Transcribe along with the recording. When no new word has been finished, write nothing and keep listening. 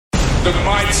the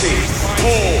mighty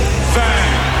Paul van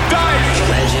Dyk.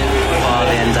 Legend Paul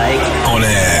van Dyk. On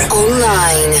air,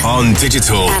 online, on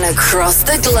digital, and across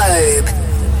the globe.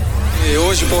 Hey,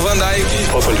 hoje Paul van Dyk.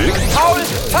 Paul van Dyk. Paul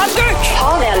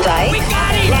van Dyk. We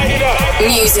got it. Light it up.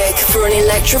 Music for an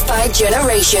electrified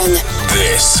generation.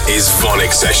 This is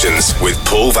VONYC Sessions with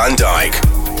Paul van Dyk.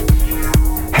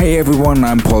 Hey everyone,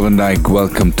 I'm Paul van Dyk.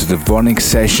 Welcome to the VONYC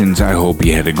Sessions. I hope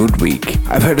you had a good week.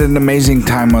 I've had an amazing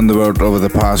time on the road over the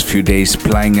past few days,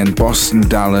 playing in Boston,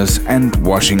 Dallas and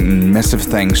Washington. Massive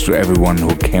thanks to everyone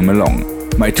who came along.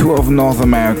 My tour of North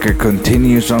America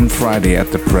continues on Friday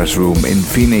at the Press Room in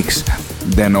Phoenix.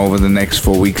 Then over the next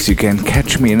 4 weeks you can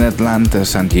catch me in Atlanta,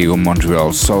 San Diego,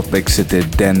 Montreal, Salt Lake City,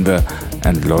 Denver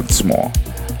and lots more.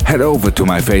 Head over to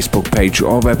my Facebook page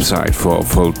or website for a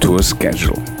full tour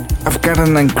schedule. I've got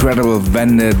an incredible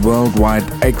Vended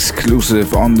worldwide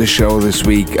exclusive on the show this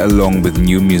week, along with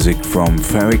new music from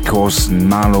Ferry Corsten,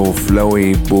 Marlo,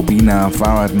 Floey, Bobina,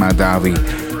 Farhad Mahdavi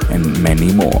and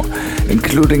many more,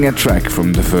 including a track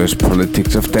from the first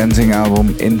Politics of Dancing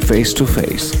album, In Face to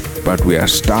Face. But we are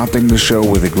starting the show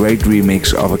with a great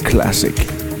remix of a classic.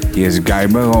 Here's Guy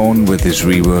Barone with his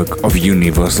rework of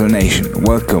Universal Nation.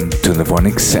 Welcome to the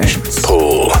VONYC Sessions.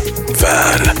 Paul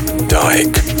van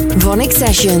Dyk. VONYC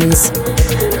Sessions.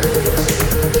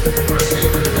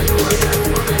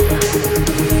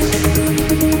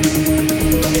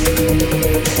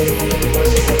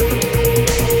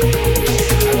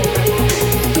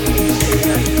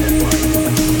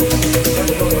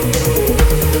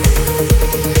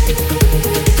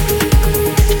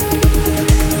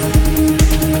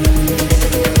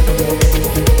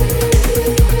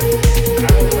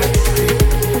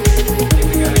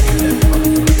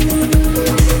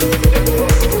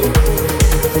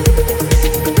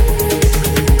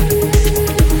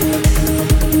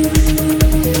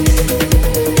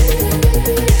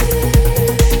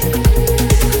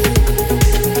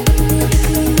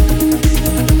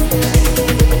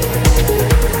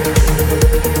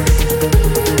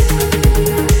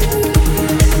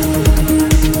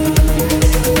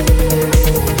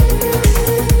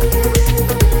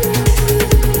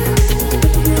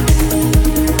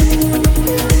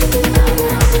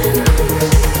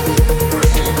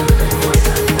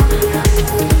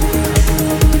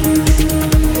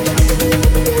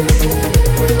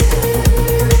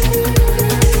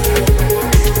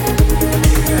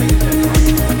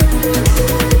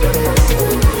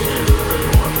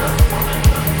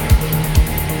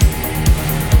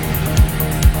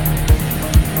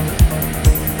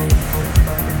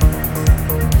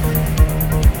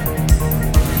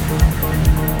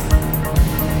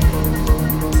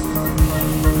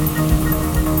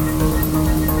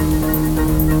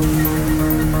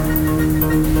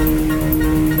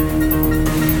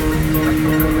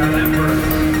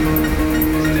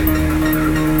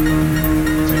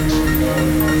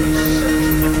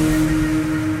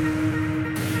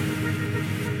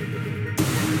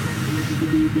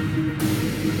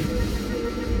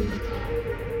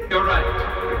 You're right.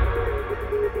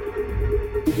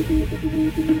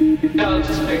 I'll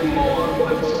just make more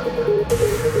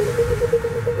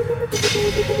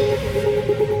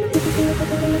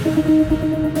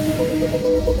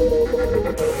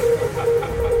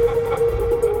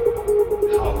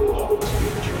How long do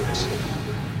you do this?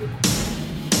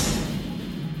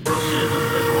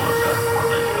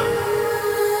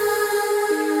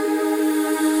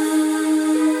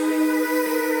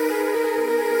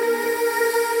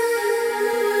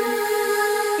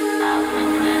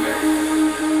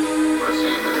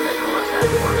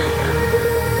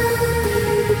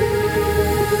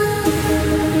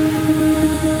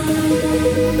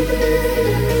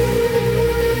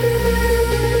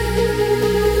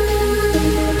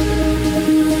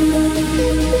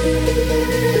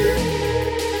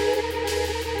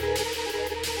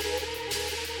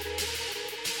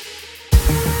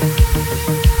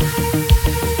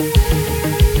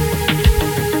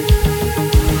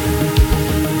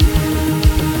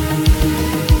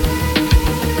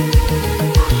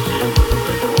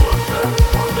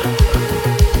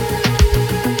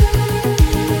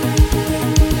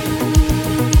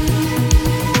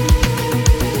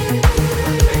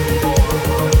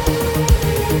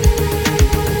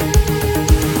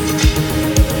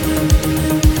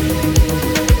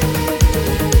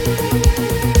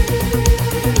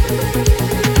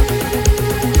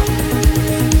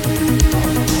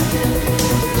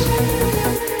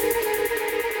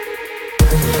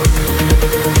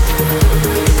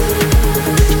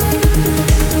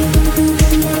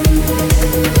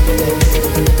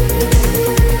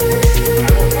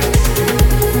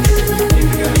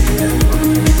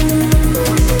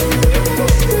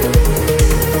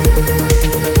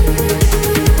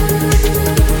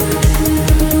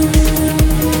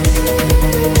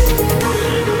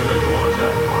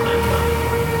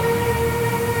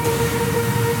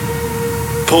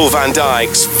 Paul van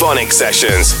Dyk's VONYC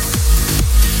Sessions.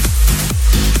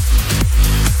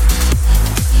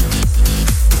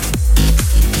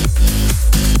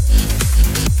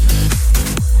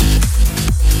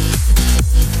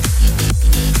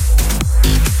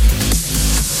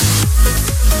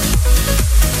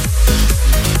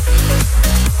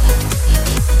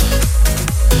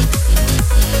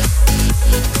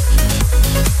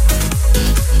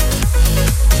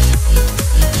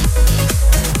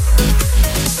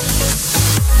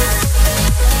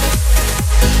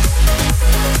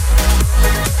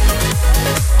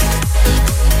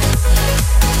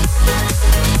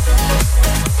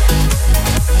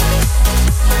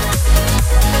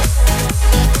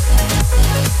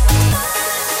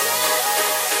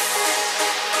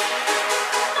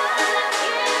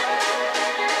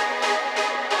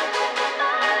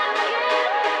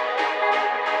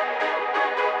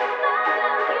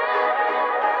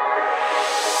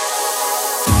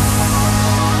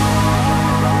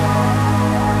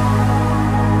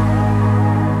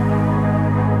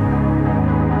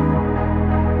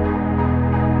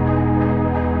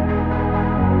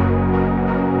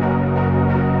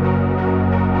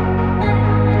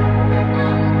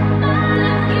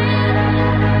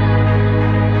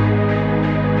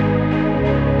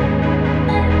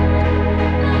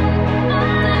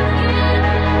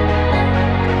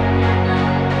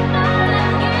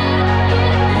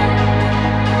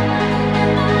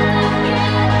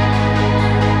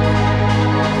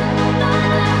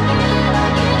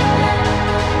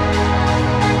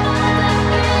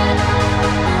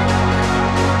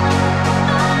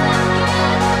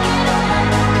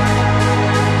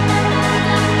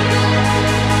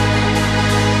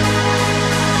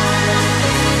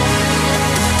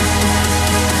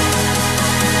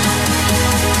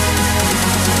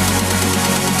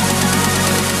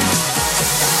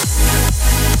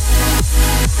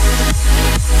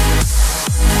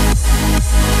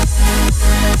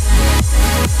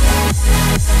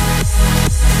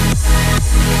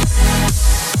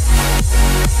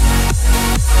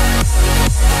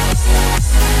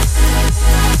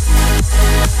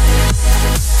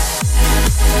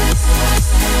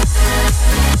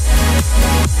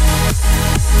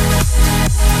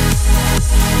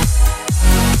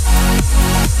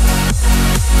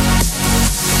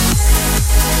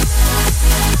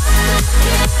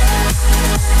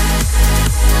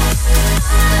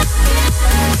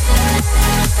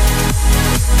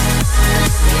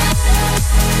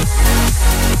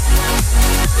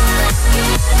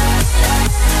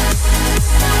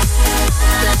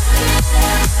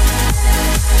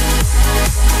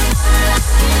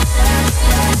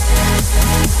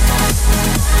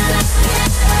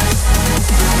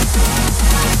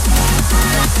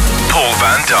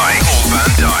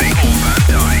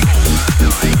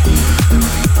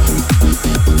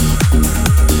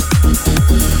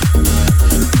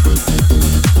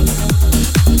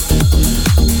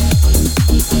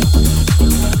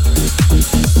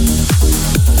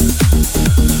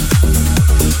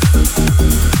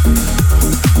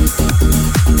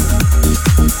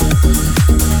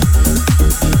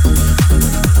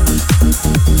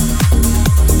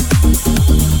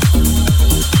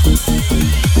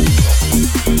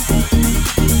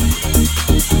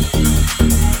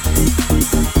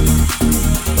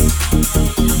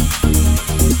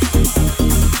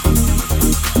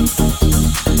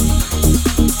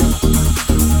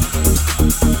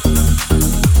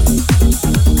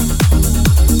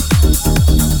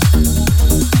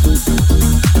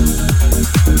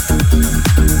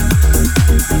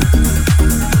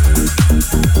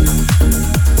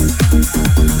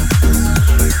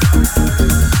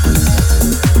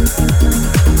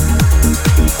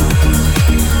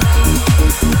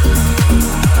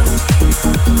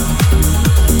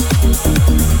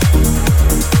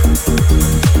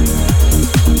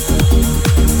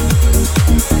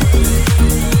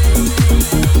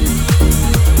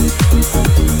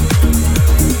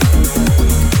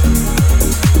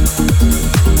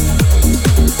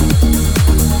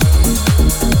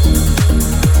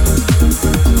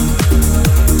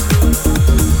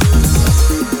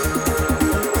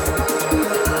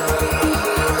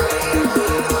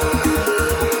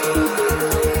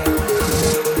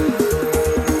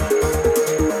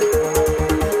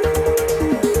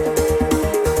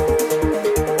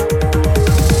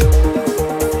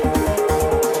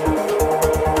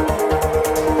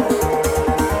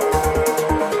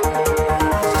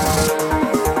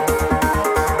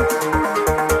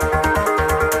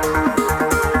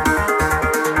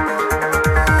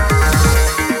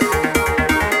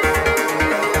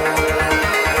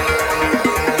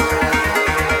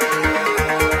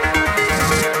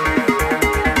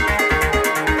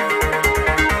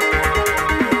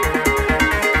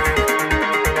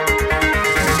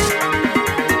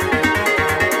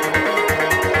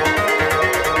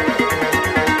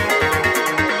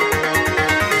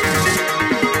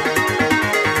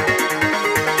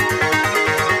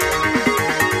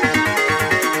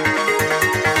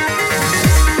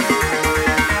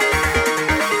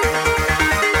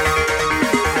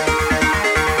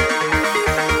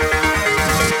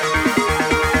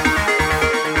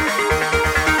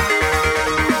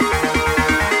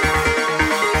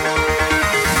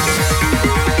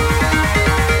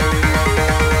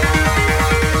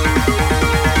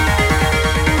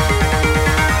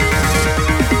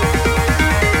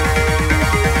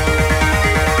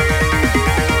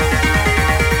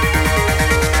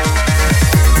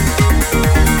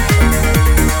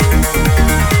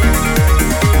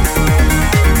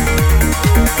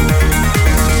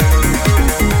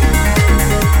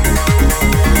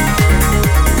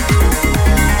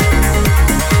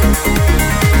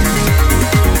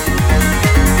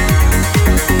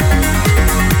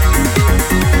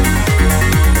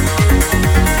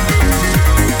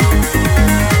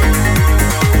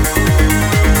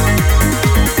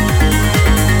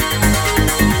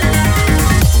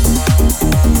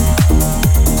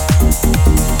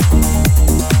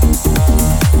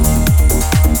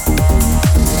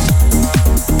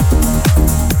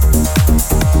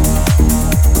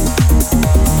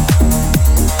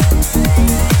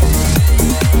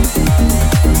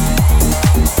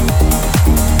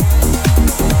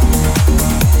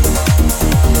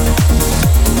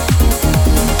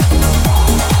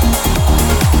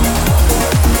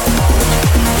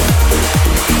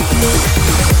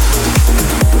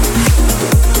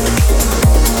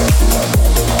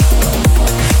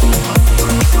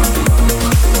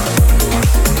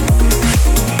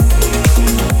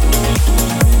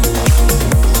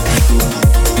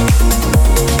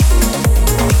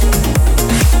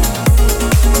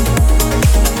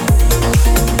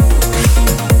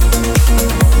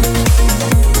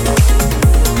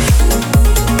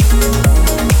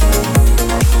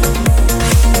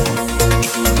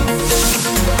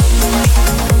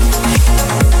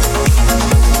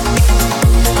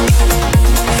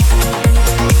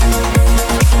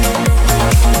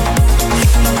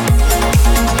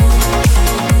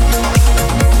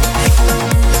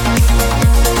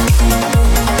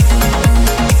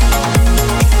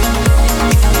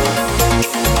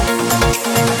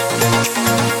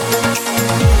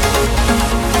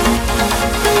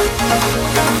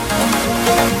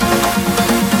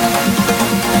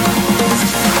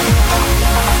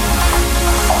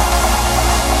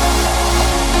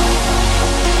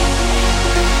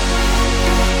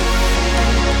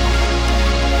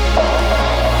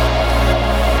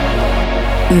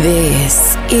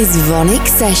 This is VONYC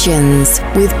Sessions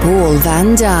with Paul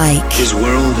van Dyk. His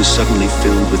world is suddenly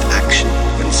filled with action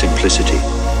and simplicity.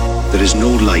 There is no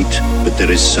light, but there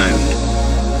is sound.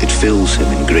 It fills him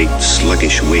in great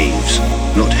sluggish waves,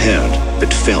 not heard,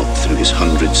 but felt through his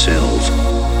 100 cells.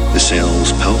 The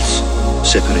cells pulse,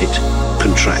 separate,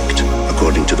 contract,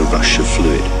 according to the rush of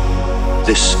fluid.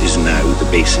 This is now the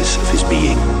basis of his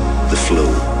being, the flow.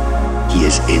 He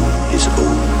is in his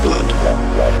own blood.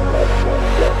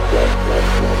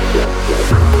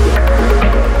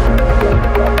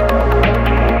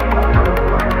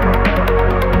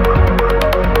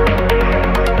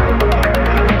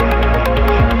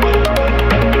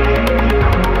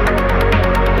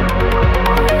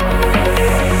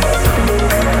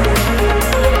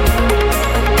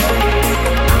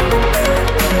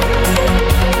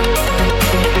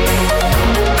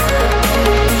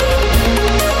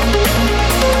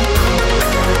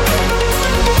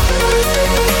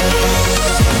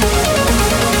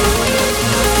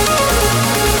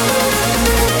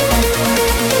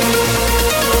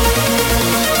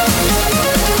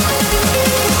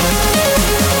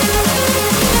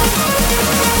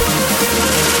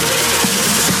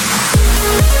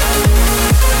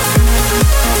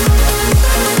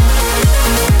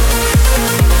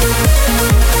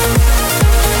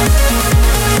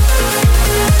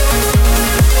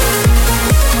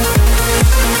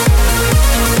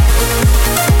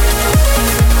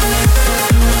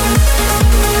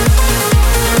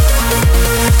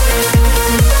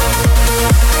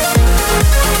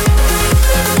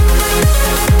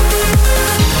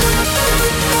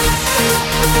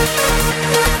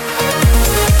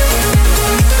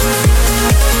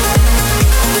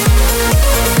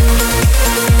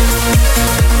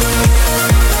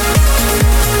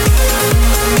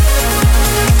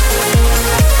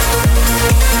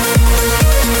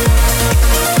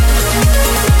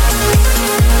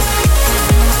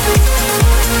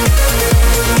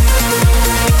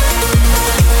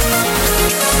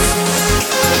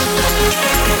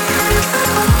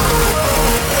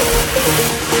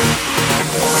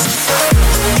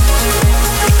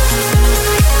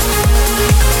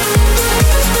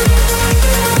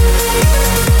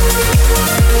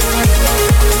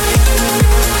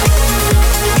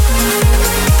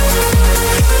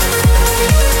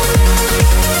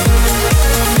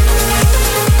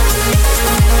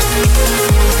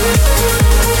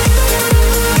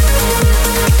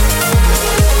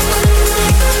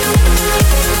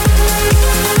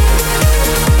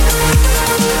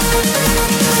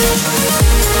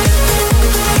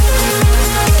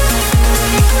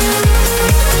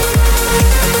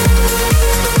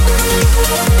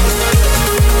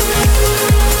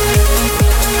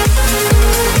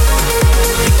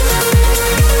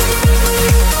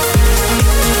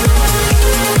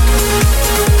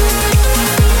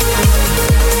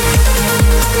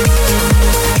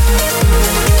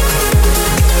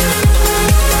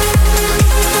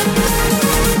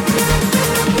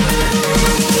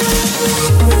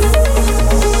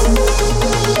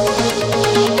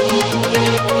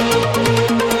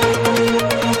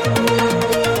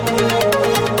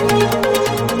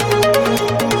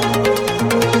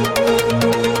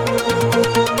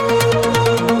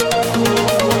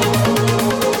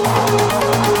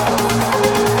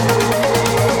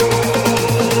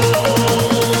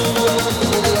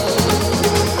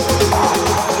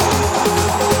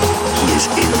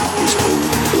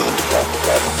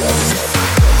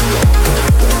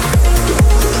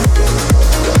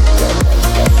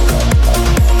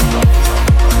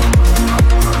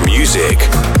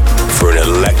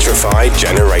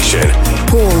 Generation.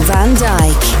 Paul van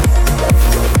Dyk.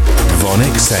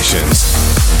 VONYC Sessions.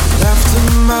 Left a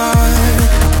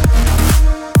mark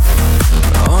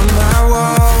on my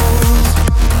walls,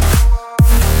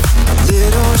 a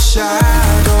little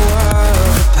shadow of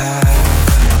the past,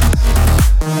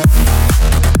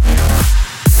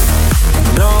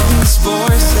 and all these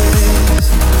voices,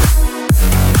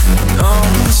 and all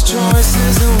these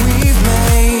choices that we've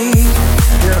made,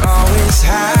 they're always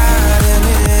hiding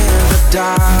in the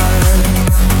dark.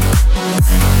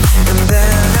 And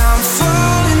then I'm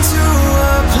falling to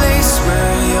a place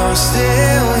where you're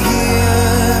still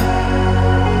here.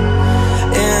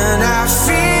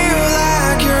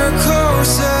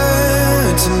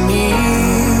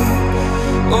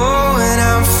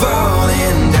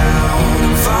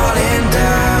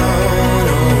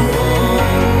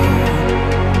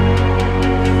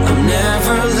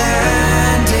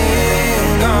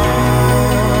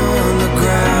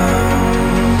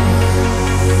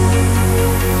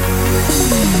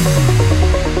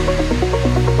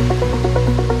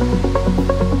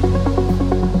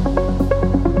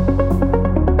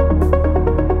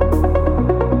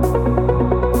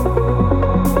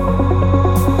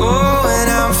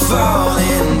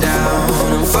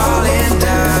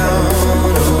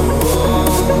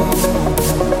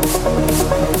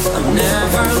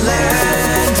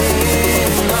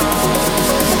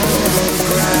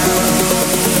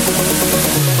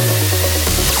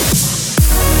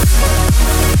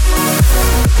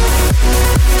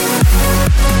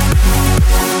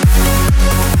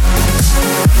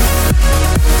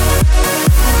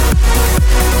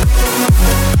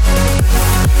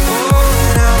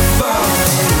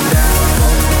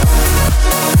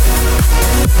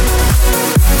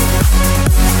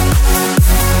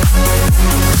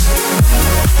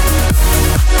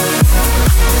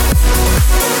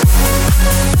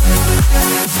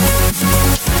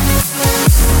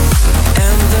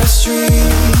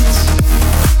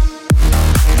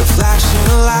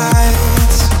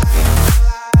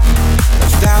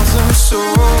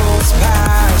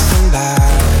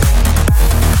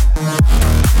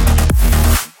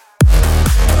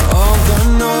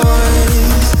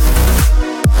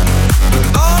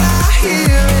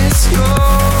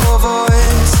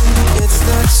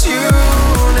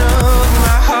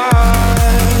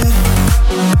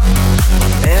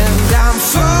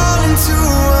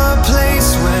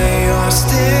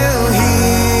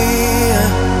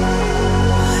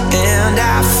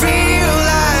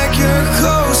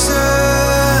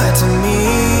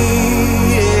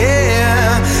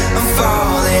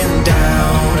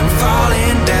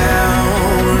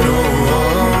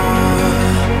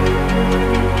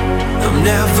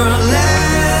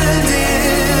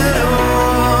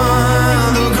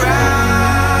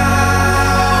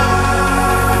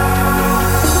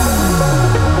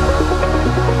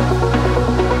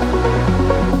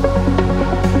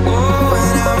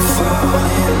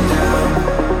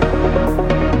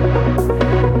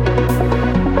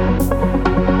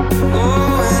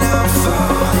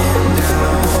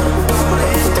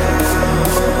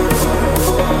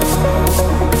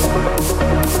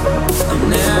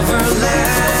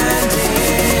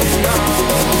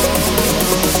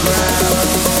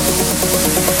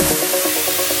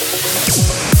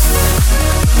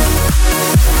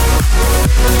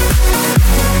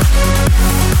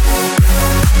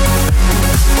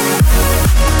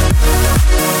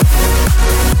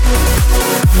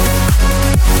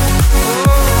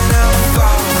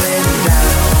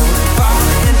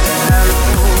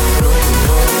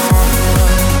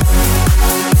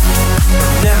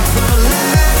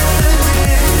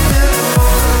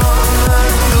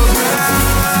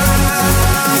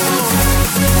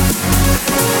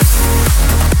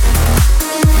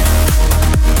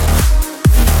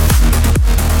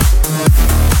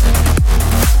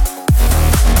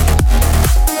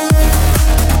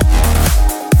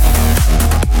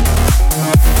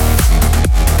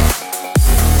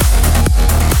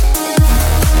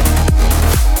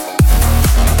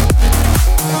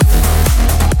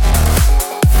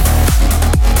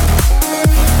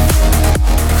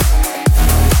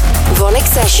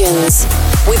 Sessions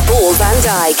with Paul van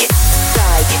Dyk.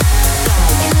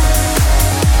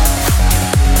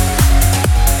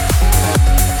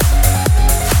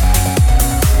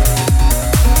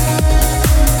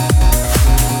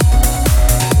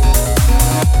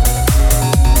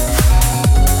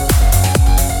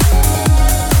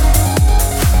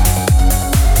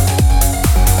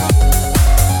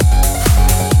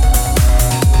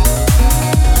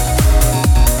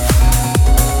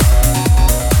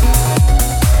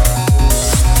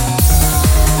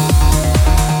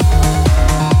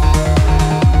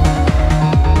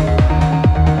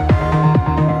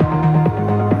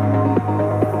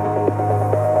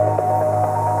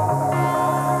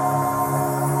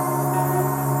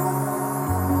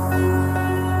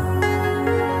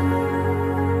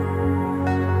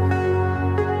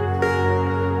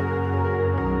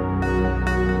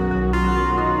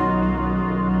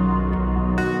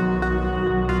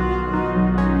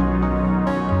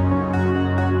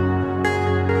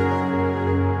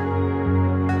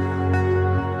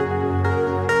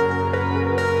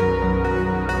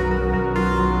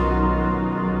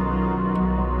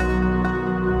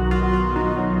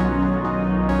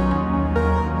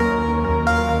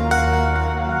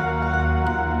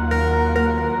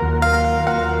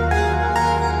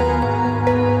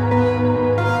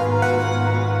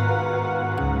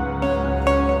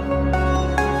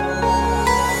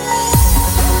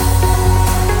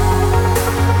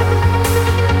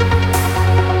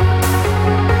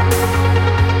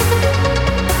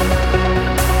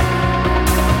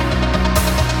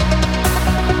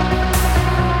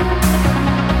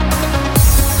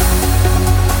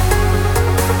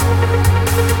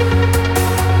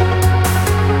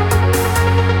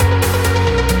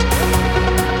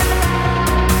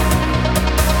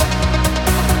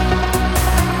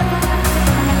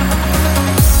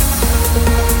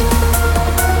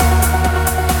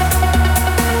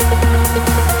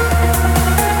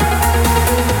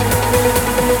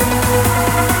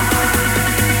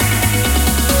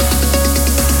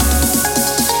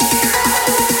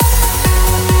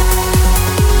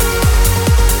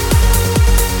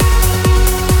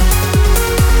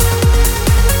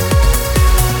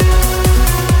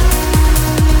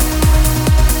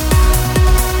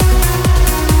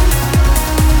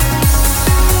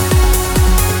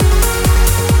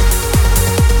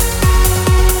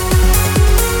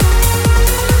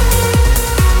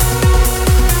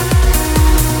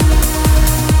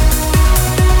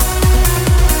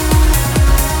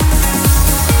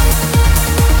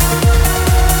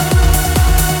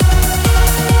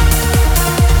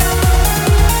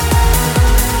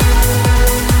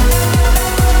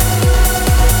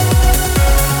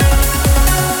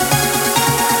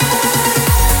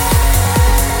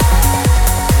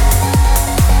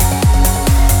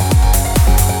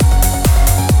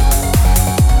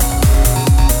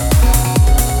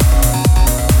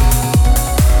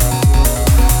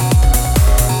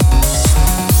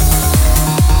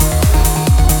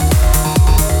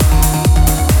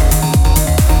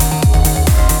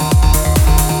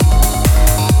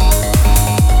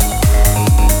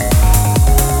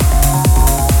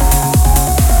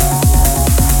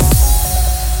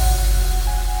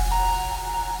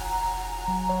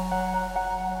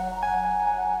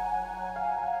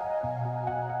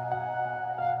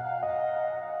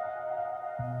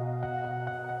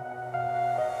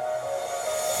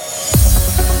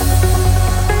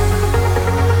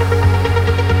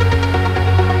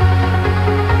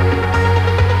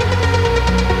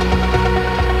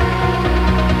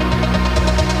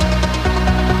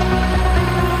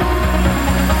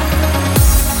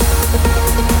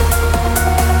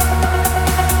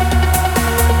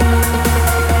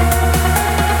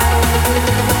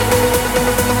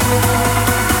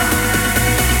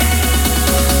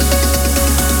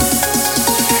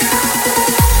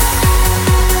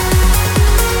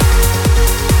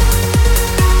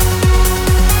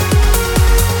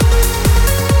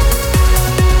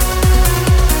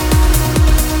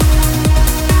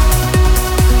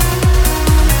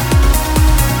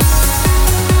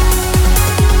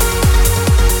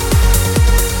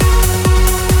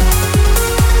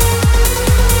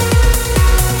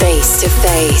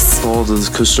 Paul, this is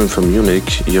Christian from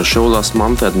Munich. Your show last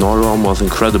month at Neuron was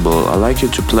incredible. I'd like you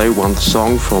to play one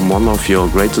song from one of your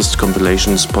greatest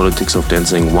compilations, Politics of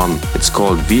Dancing 1. It's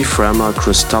called Vi Framar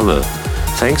Kristalle.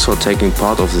 Thanks for taking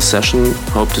part of the session.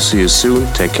 Hope to see you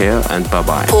soon. Take care and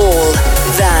bye-bye. Paul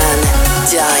van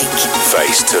Dyk.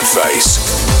 Face to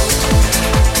Face.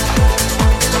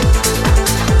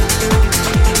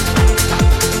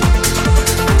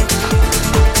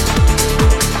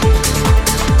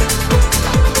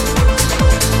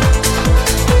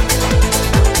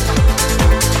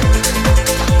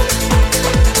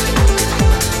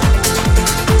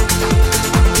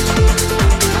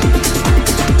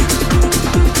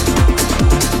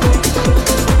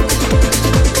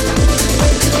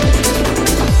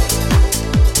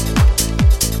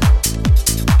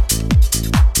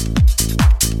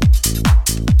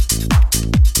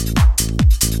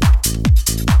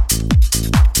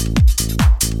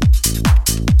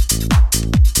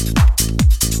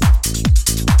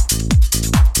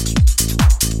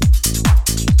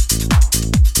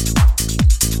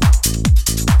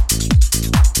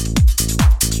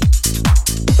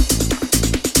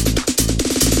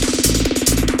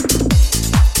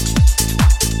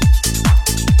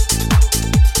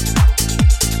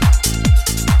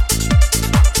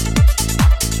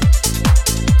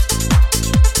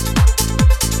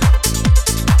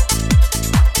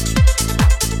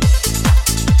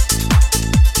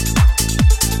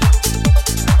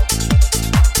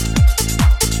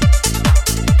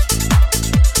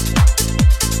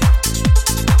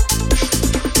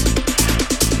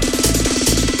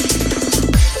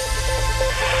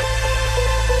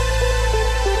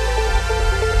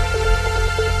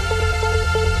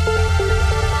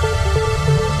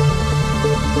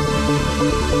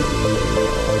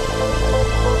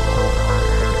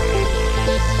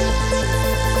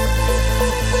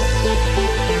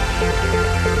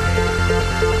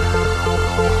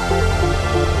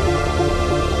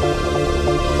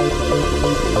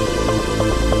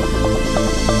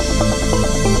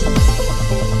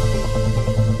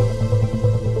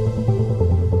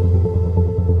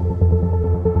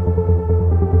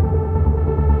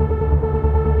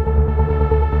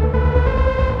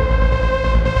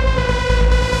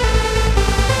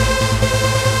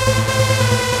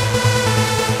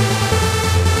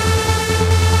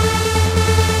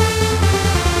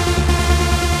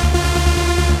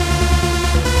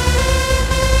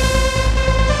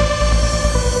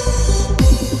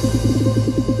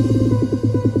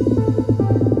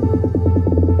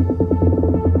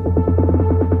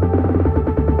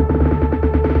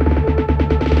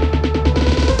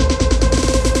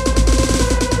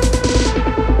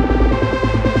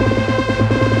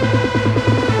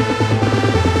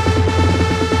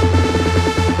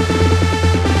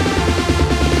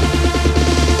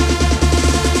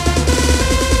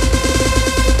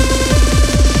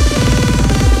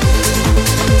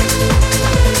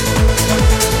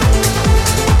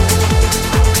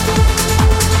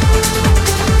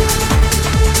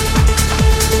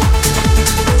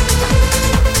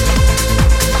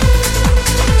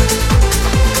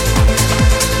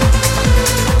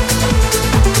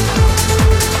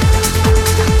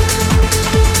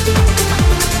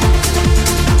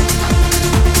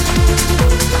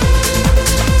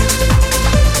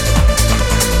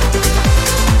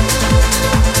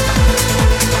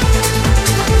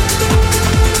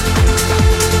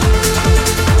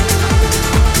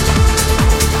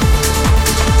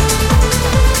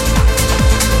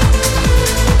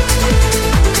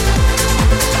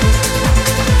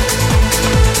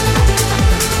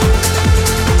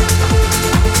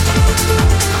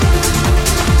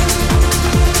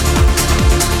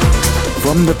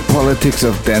 From the Politics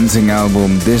of Dancing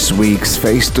album, this week's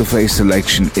face-to-face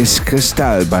selection is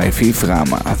Kristall by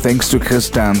Fiframa. Thanks to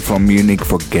Kristan from Munich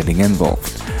for getting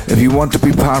involved. If you want to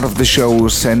be part of the show,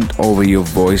 send over your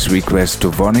voice request to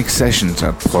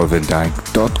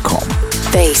vonicsessions@paulvandijk.com.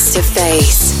 Face to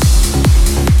Face.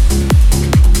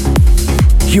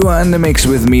 You are in the mix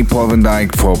with me, Paul van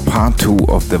Dyk, for part 2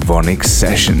 of the VONYC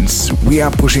Sessions. We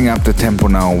are pushing up the tempo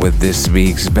now with this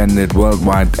week's Bandit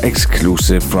Worldwide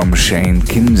exclusive from Shane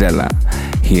Kinsella.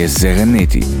 Here's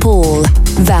Serenity. Paul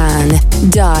van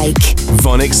Dyk.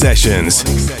 VONYC Sessions.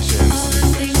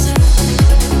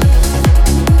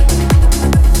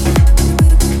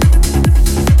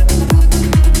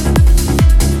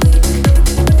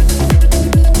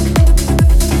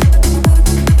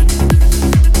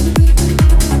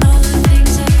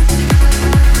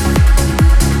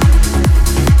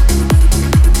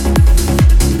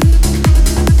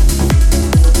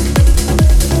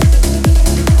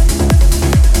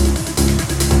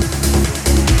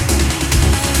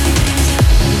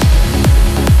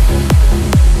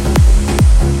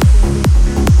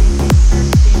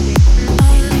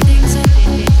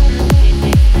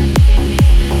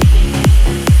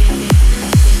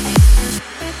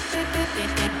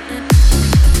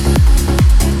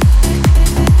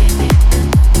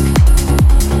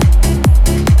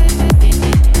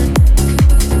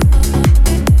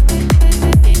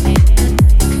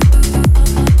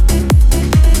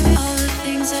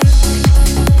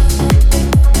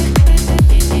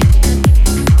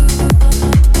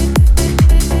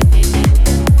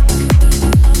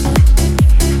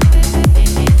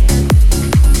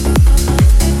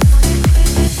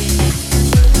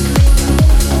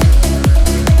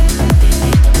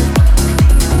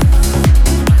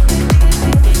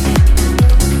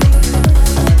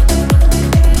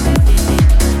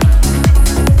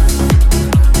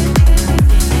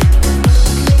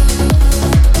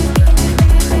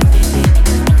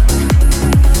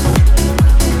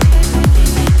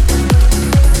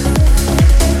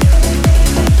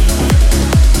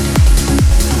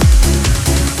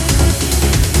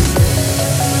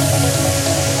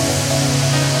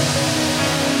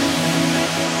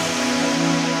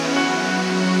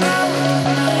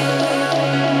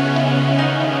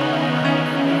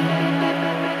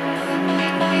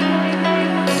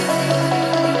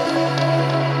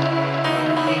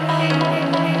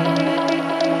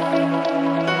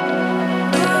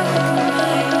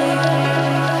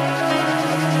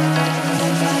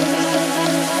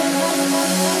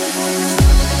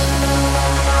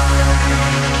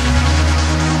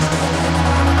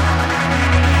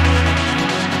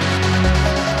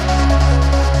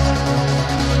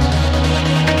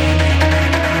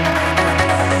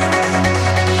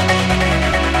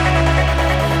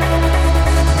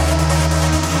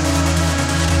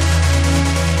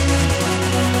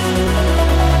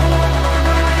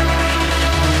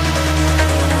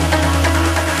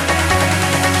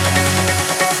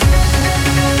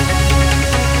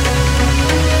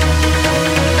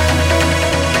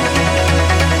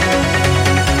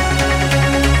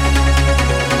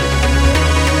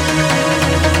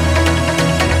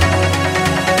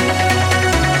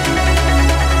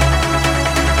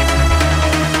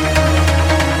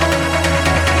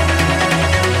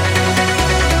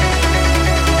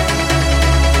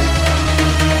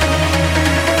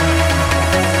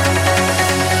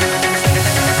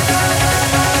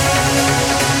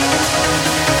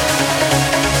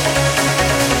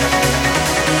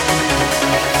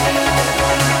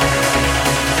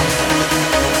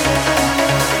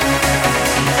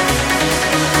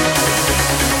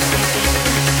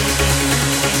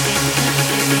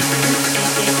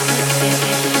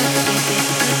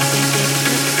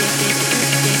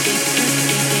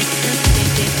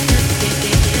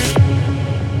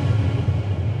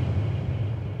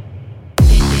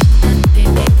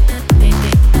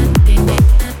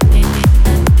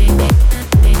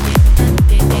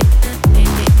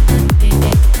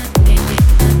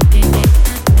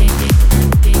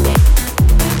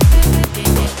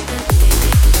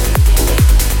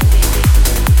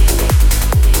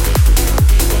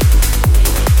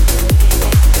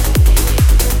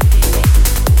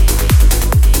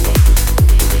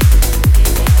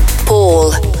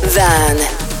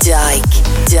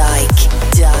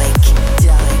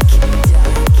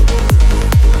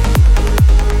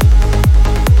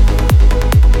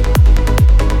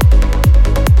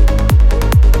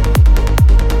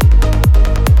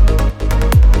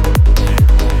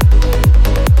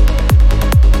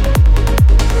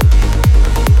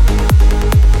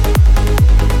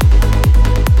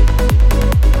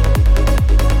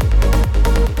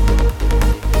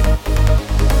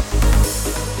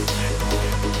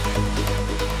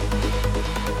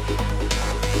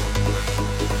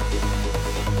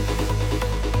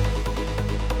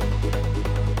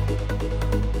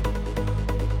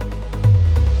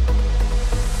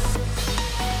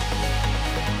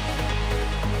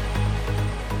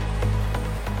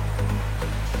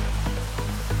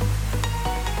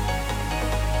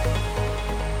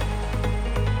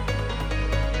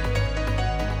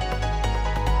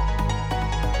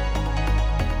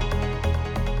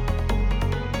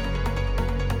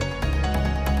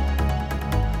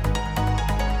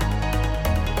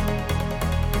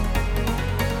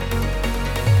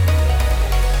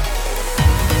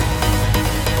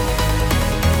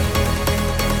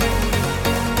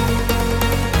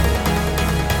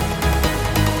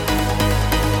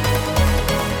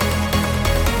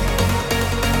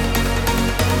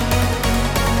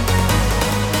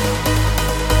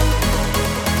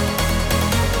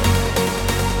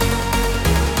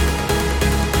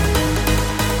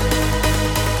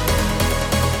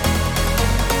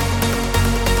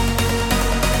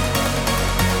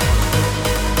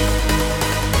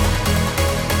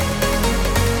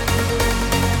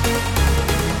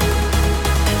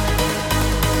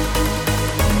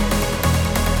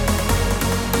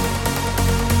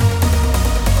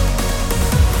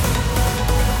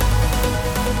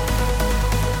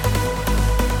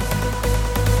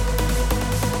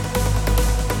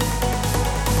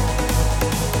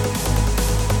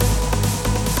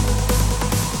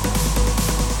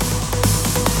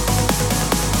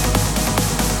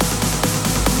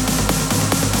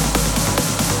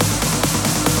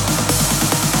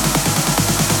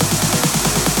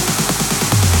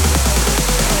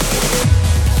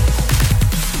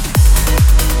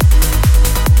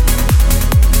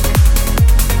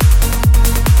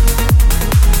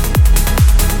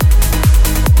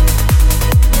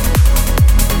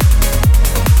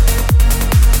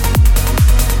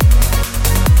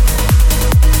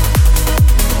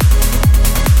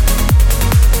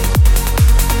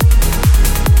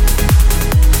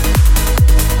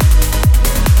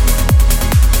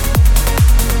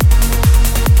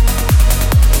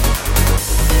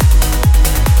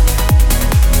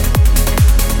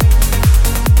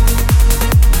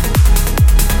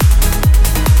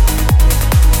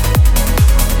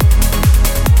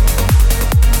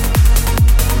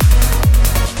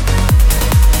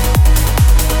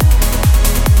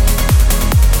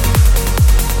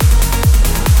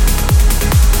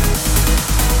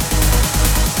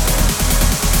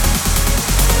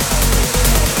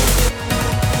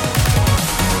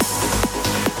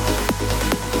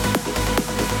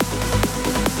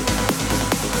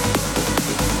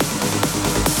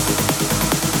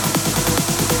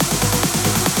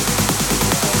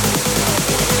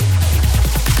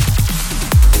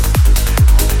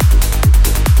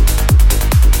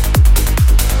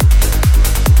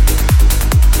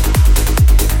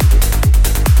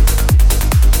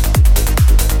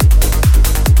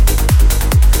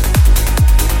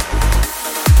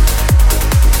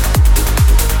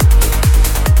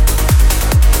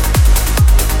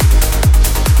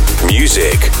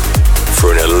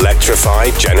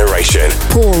 Lo-Fi Generation.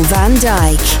 Paul van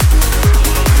Dyk.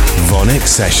 VONYC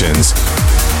Sessions.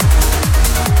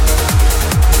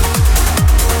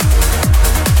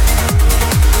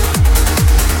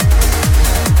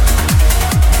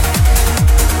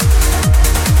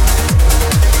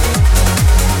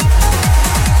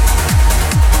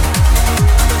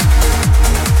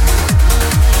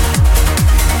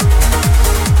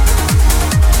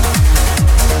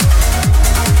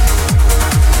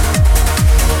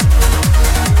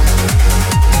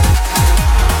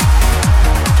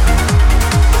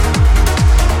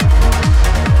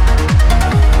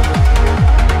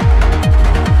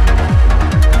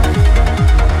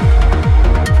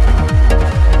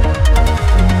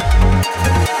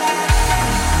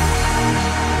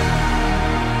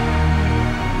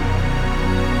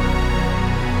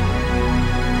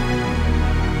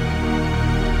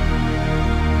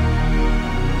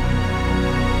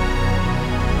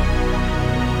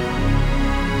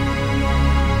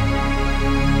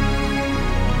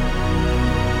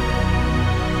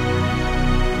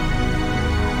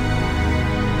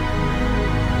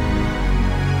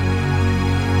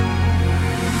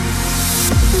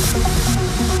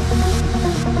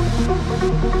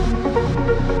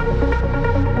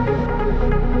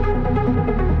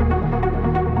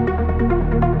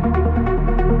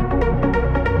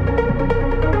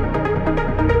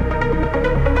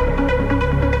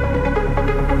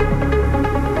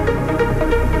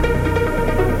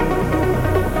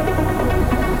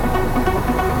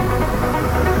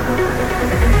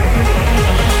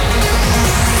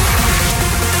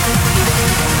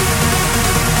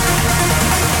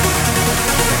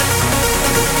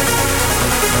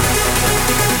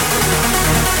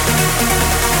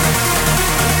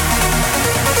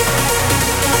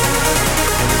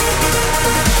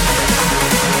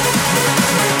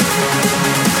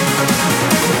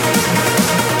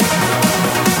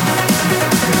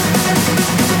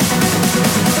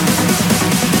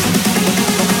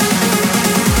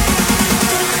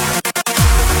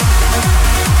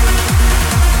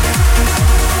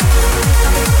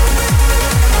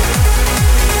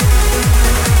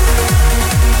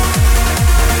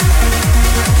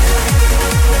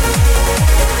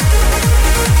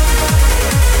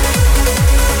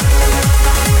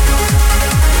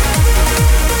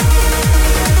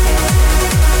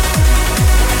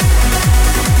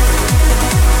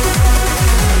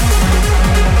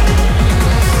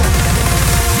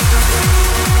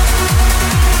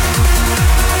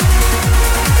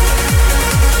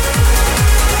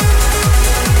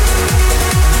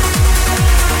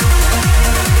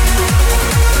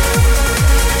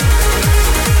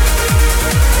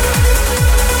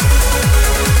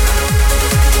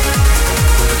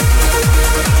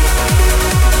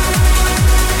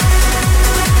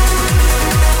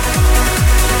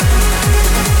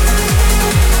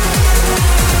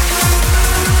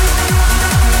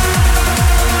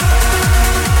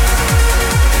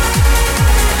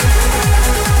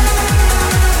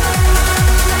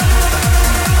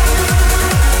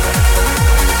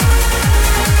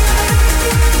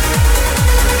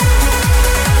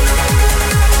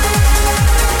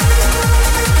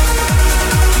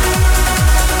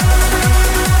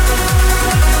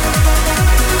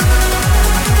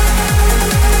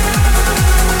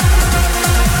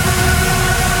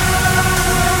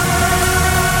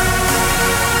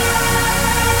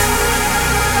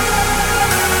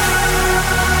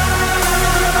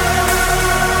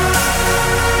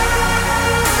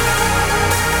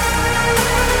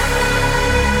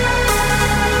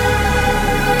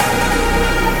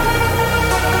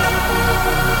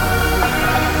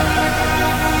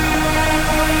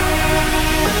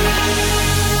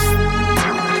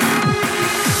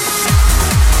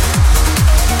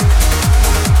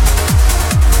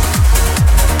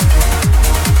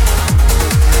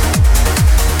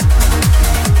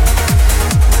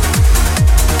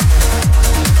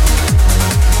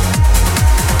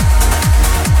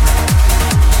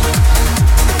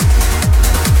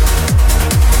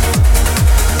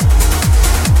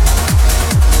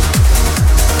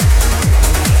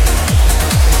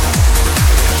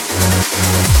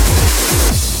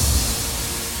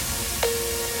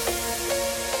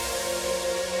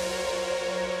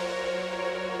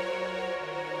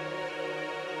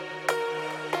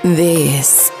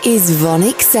 This is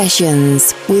VONYC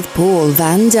Sessions with Paul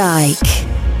van Dyk.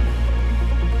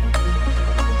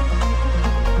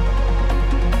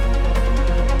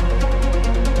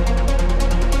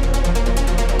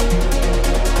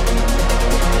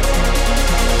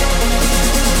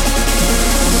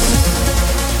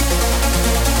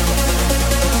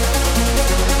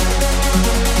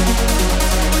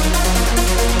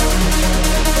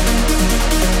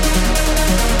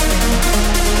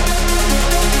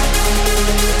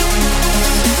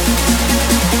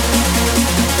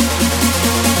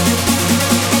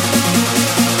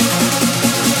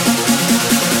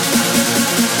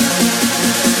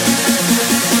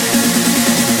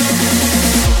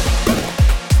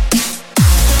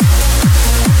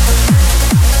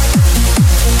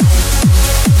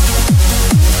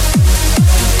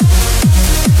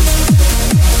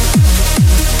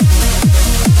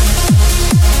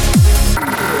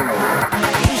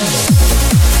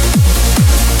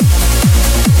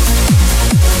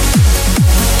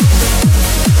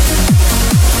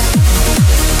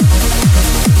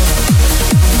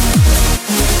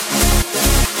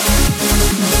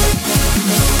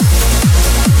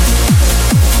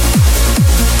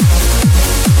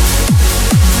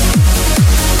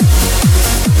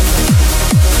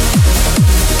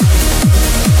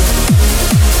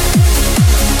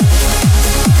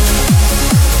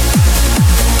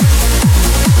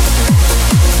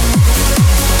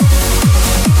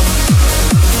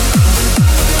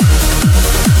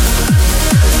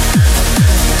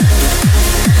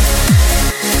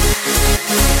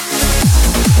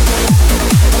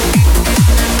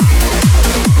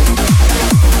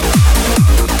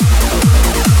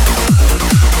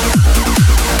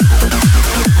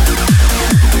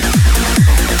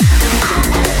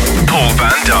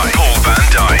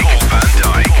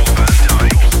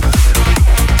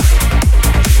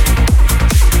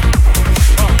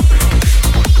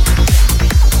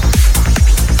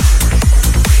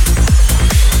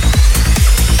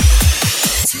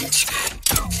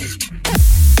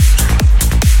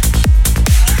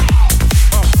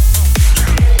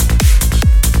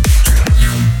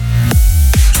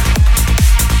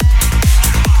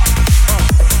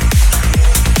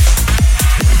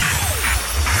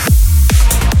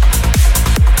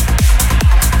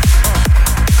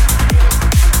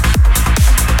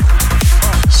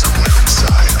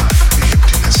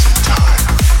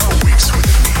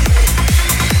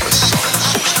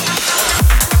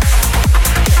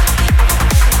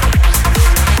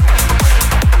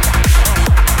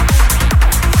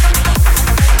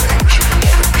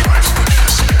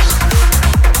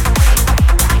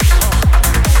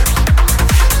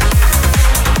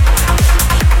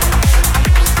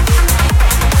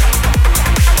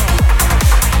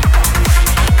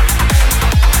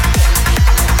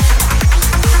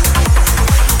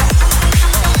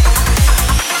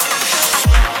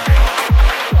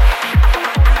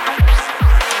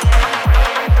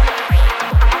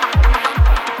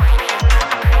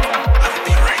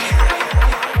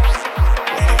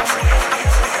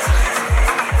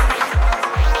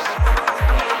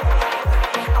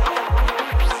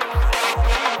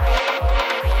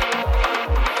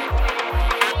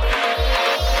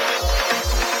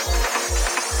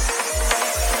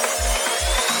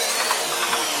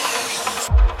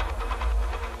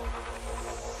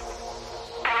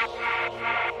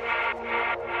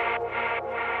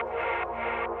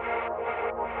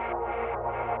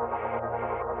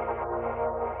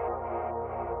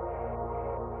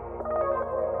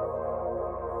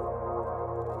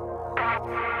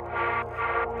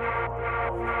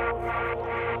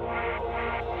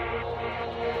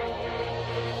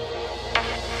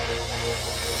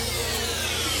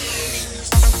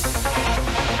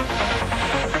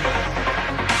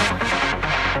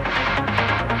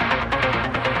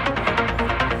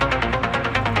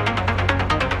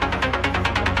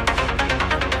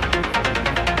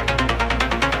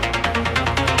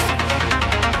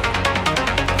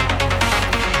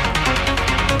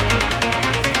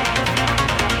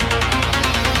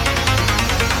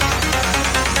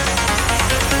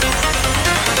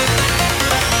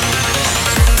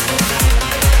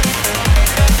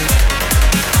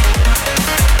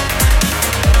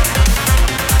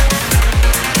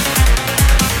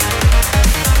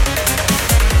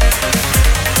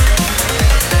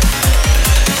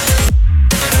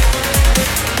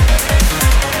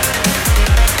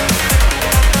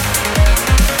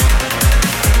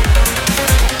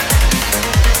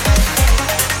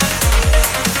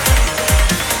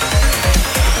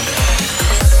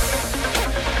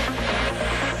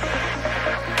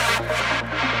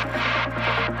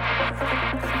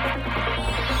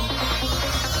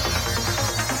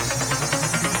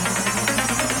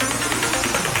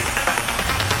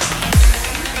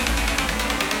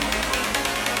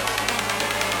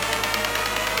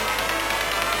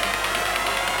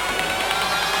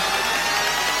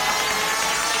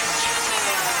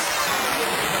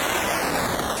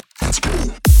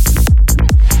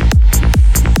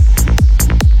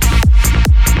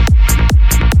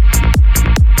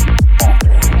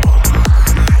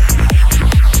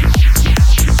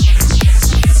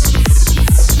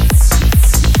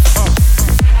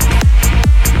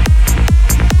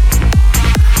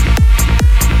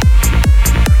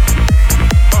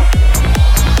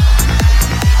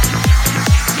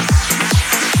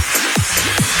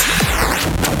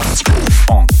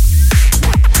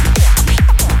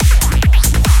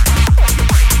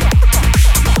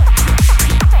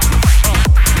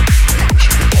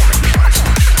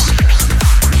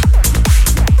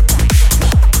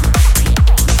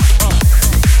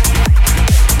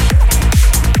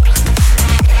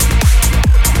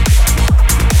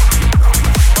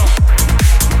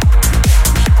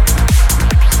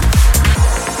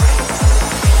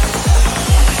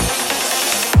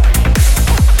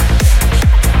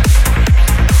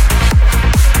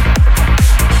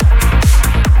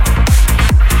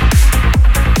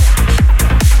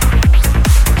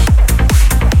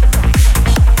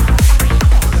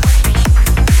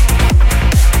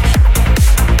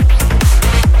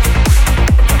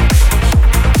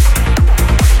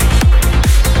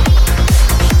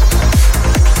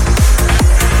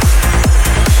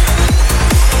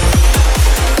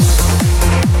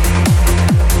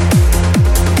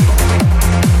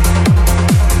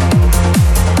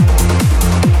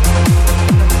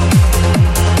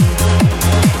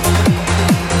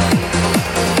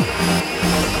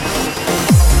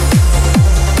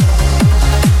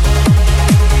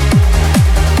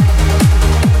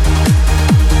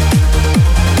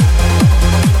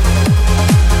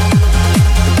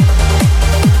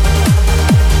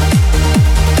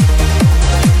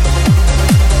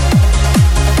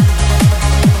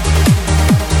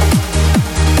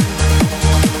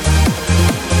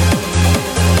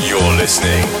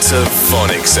 to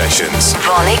VONYC Sessions.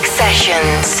 VONYC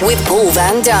Sessions with Paul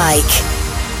van Dyk.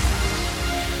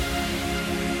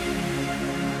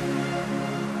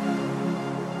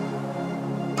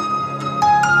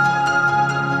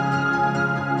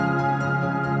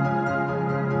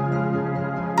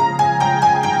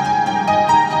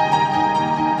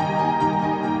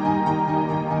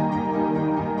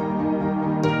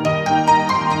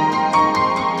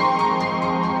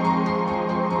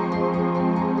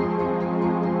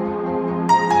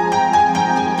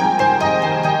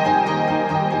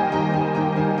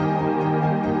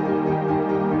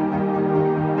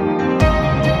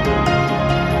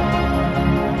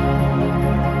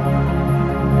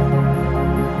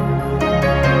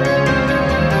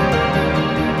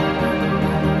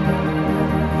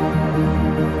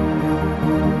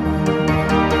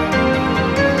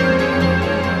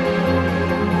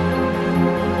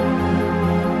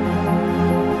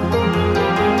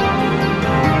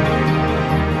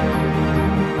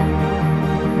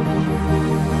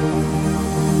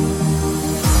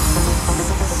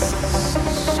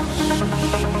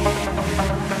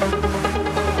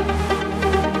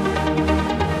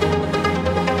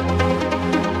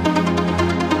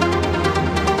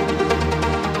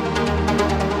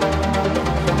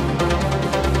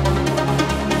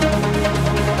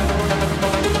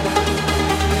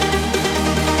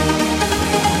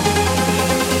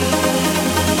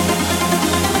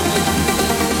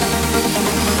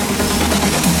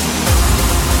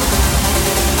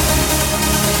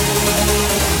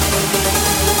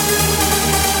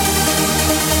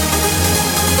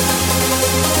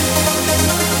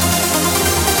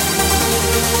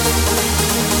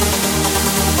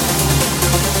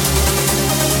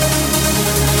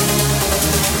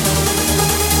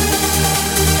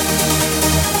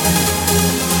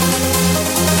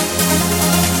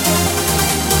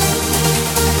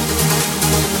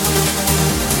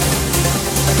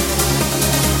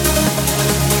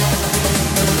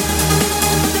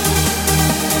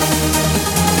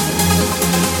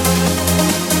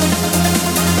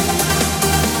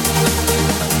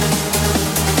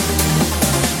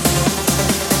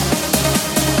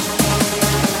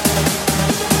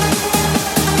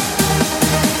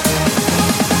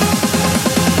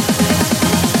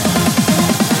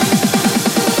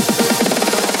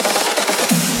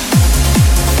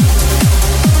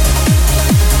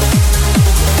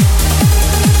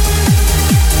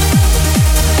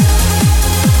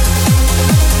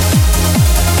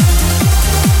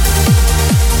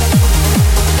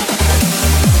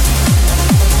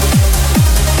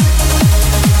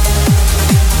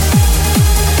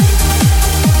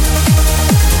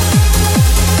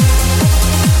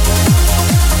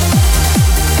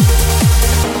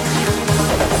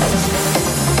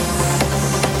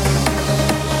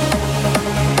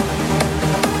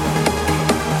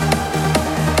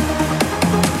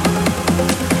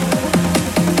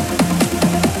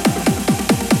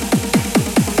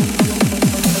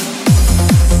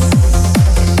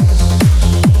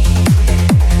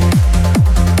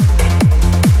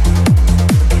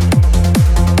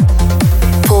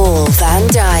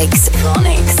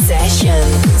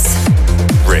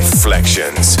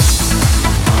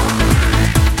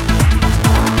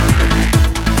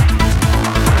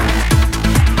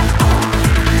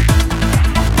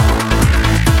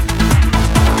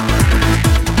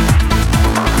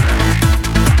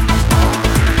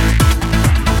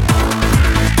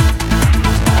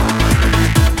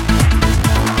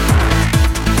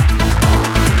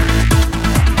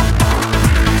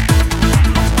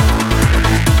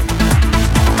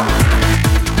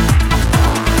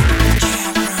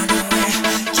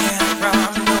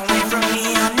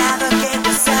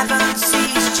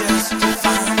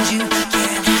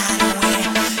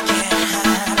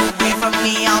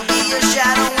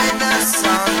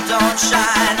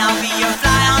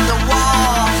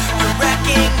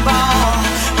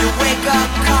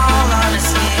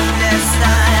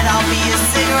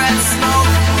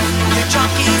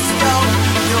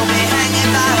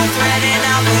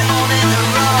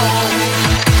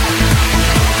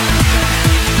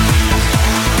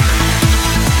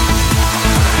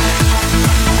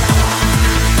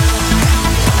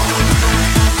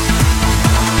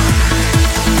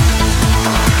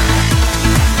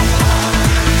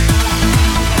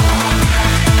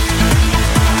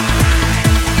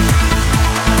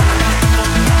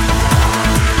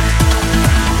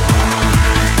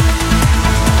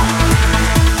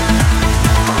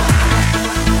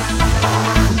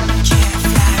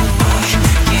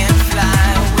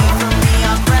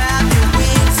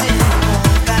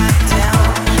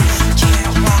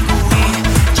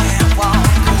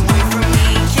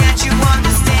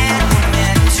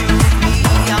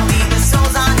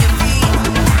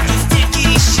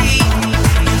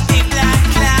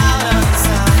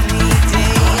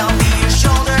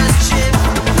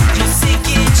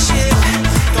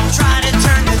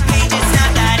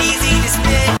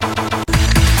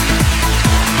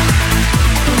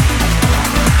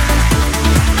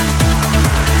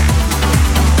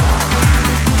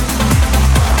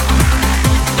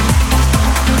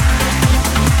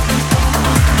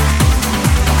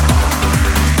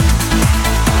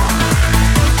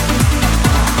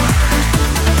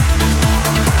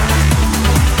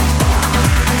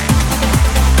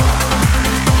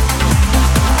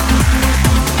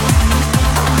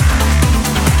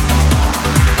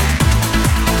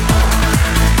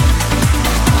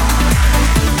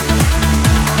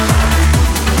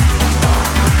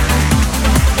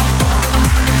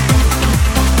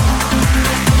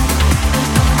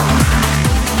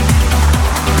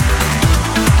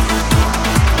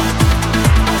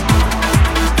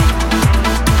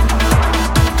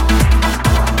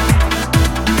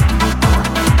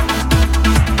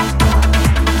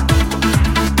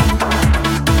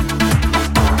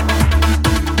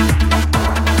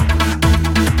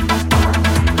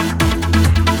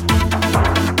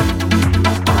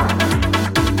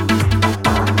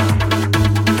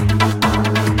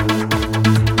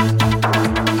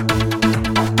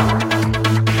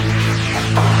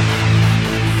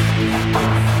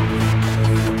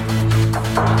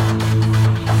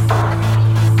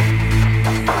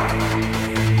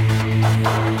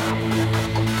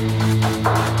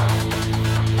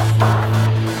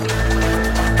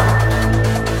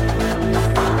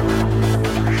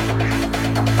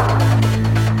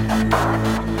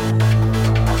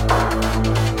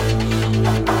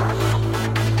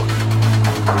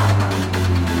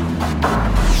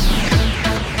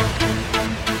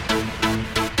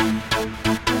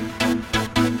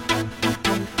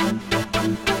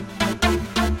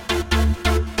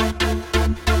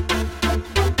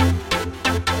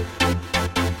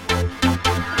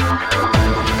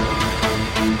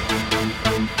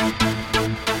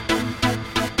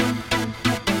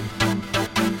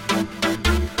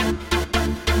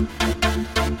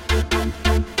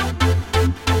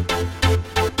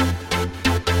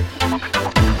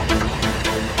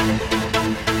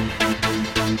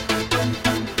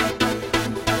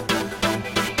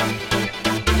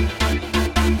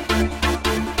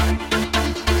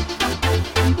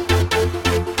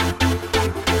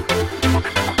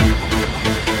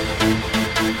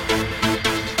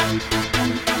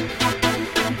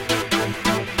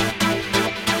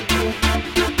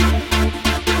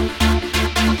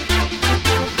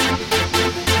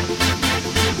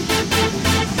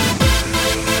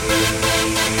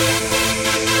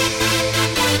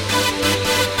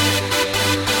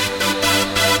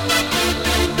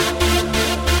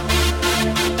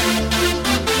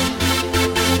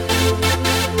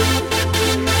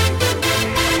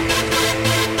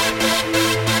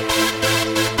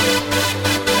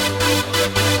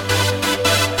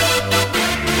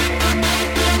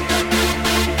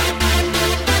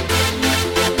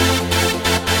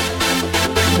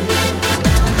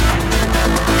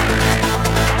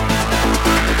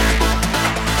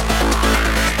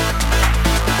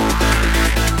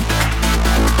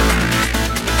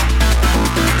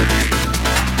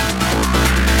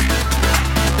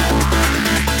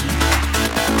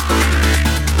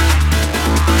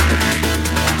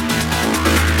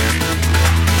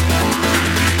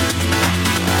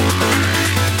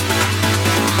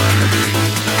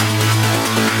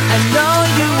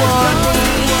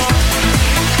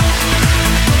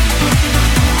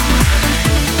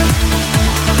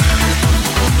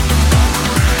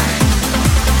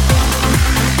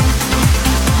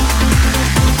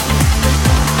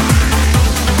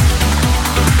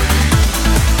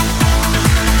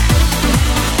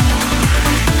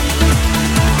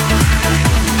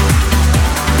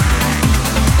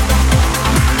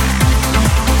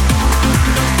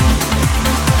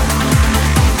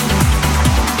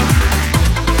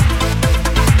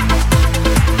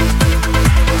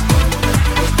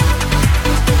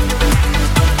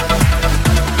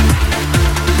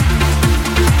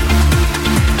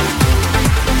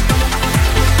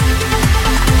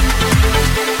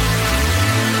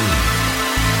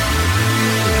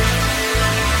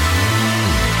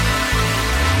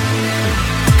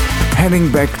 Heading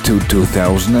back to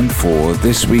 2004,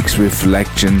 this week's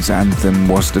Reflections anthem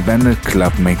was the Venet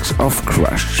Club mix of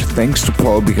Crush. Thanks to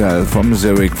Paul Bigel from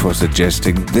Zurich for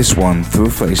suggesting this one through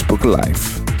Facebook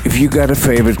Live. If you got a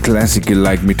favorite classic you'd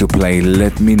like me to play,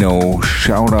 let me know.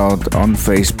 Shout out on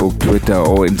Facebook, Twitter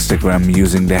or Instagram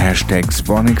using the hashtags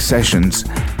VONYC Sessions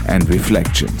and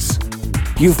Reflections.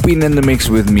 You've been in the mix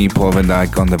with me, Paul van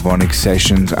Dyk, on the VONYC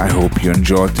Sessions. I hope you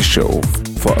enjoyed the show.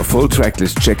 For a full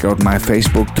tracklist, check out my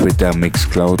Facebook, Twitter,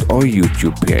 Mixcloud or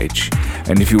YouTube page.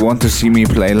 And if you want to see me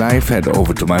play live, head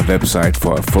over to my website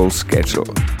for a full schedule.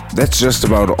 That's just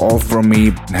about all from me.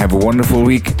 Have a wonderful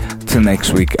week. Till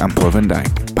next week, I'm Paul van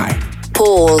Dyk. Bye.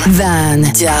 Paul van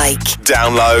Dyk.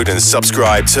 Download and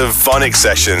subscribe to VONYC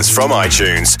Sessions from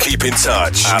iTunes. Keep in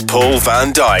touch at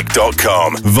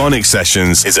paulvandyk.com. VONYC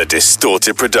Sessions is a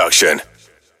Distorted production.